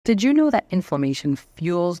Did you know that inflammation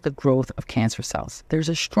fuels the growth of cancer cells? There's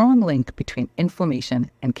a strong link between inflammation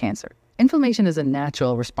and cancer. Inflammation is a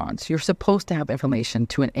natural response. You're supposed to have inflammation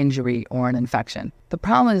to an injury or an infection. The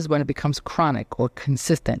problem is when it becomes chronic or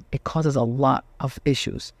consistent, it causes a lot of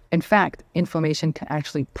issues. In fact, inflammation can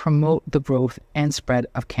actually promote the growth and spread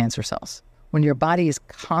of cancer cells. When your body is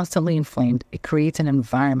constantly inflamed, it creates an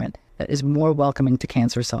environment that is more welcoming to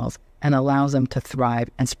cancer cells and allows them to thrive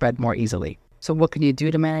and spread more easily. So what can you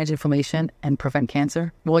do to manage inflammation and prevent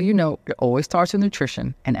cancer? Well, it always starts with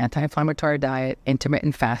nutrition, an anti-inflammatory diet,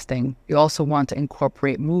 intermittent fasting. You also want to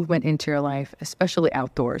incorporate movement into your life, especially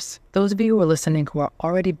outdoors. Those of you who are listening who are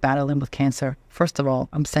already battling with cancer, first of all,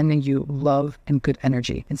 I'm sending you love and good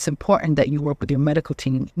energy. It's important that you work with your medical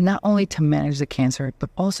team, not only to manage the cancer,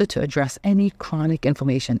 but also to address any chronic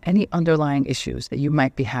inflammation, any underlying issues that you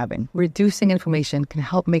might be having. Reducing inflammation can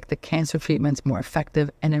help make the cancer treatments more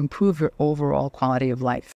effective and improve your overall quality of life.